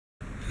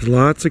There's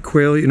lots of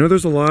quail. You know,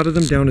 there's a lot of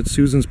them down at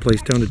Susan's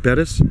place down at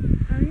Bettis. Oh,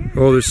 yeah.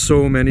 Oh, there's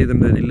so many of them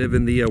that they live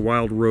in the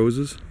wild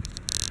roses.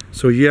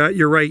 So yeah,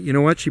 you're right. You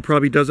know what? She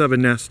probably does have a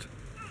nest.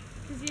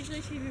 Because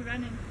usually she'd be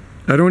running.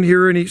 I don't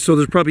hear any, so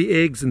there's probably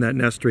eggs in that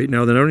nest right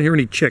now. Then I don't hear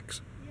any chicks.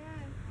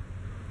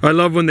 Yeah. I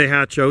love when they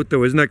hatch out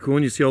though. Isn't that cool?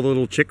 And you see all the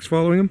little chicks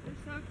following them? They're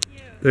so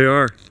cute. They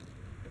are.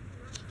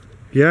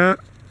 Yeah,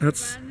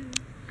 that's...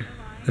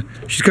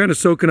 She's kind of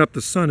soaking up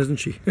the sun, isn't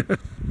she? Mama,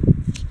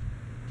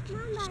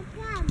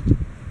 come.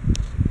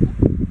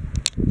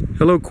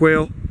 Hello,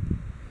 Quail.